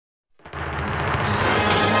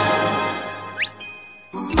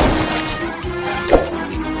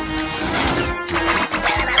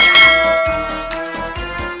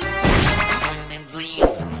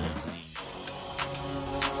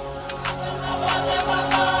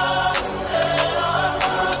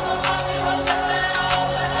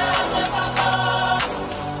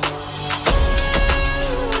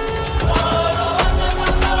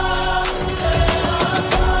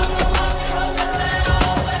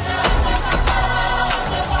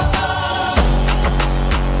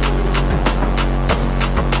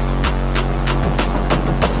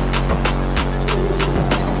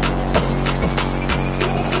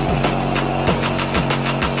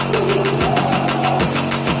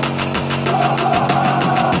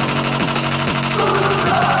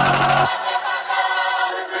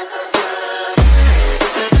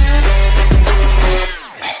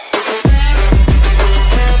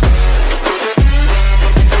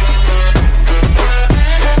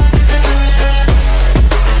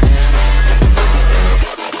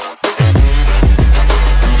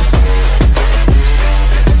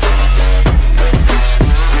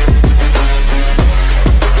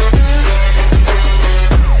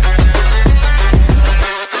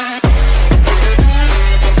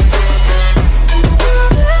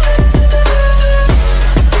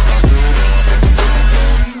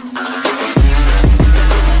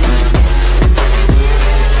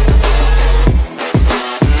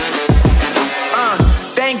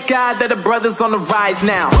sky that the brothers on the rise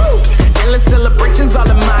now. Endless celebrations all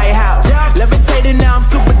in my house. Levitating now, I'm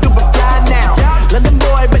super duper fly now. London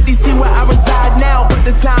boy, but DC where I reside now. Put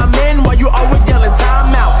the time in while you always yelling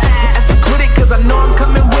time out. And to quit it, cause I know I'm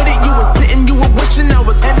coming with it. You were sitting, you were wishing I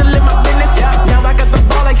was handling my business. Now I got the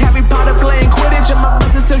ball like Harry Potter playing Quidditch. And my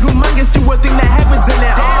business is humongous, you would think that happens in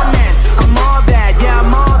it. Damn man, I'm all that, yeah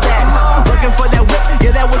I'm all that. Working for that whip,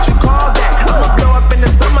 yeah that what you call that. I'ma blow up in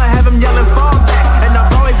the summer, have him yelling fall back. And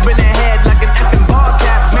I've always been ahead like an effing ball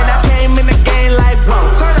cap. Man, I came in the game like whoa.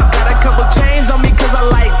 Got a couple chains on me cause I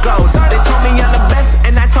like gold. They told me I'm the best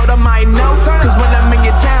and I told them I know. Cause when I'm in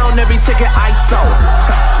your town, every ticket I sold.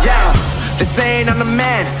 Yeah, they saying I'm the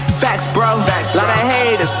man. Facts bro, lot of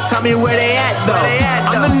haters, tell me where they at though.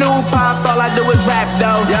 I'm the new pop, all I do is rap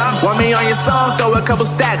though. Want me on your song, throw a couple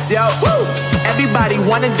stacks, yo. Everybody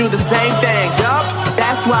wanna do the same thing,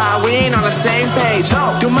 that's why we ain't on the same page.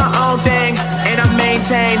 Do my own thing, and I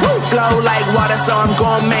maintain. Flow like water, so I'm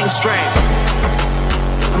going mainstream.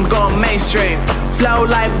 I'm going mainstream. Flow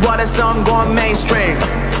like water, so I'm going mainstream.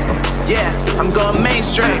 Yeah, I'm going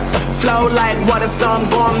mainstream. Flow like water, so I'm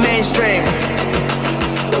going mainstream.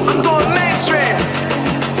 I'm going mainstream.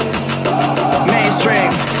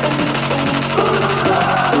 Mainstream.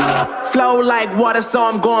 Flow like water, so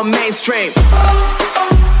I'm going mainstream.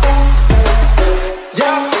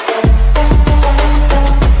 Yeah.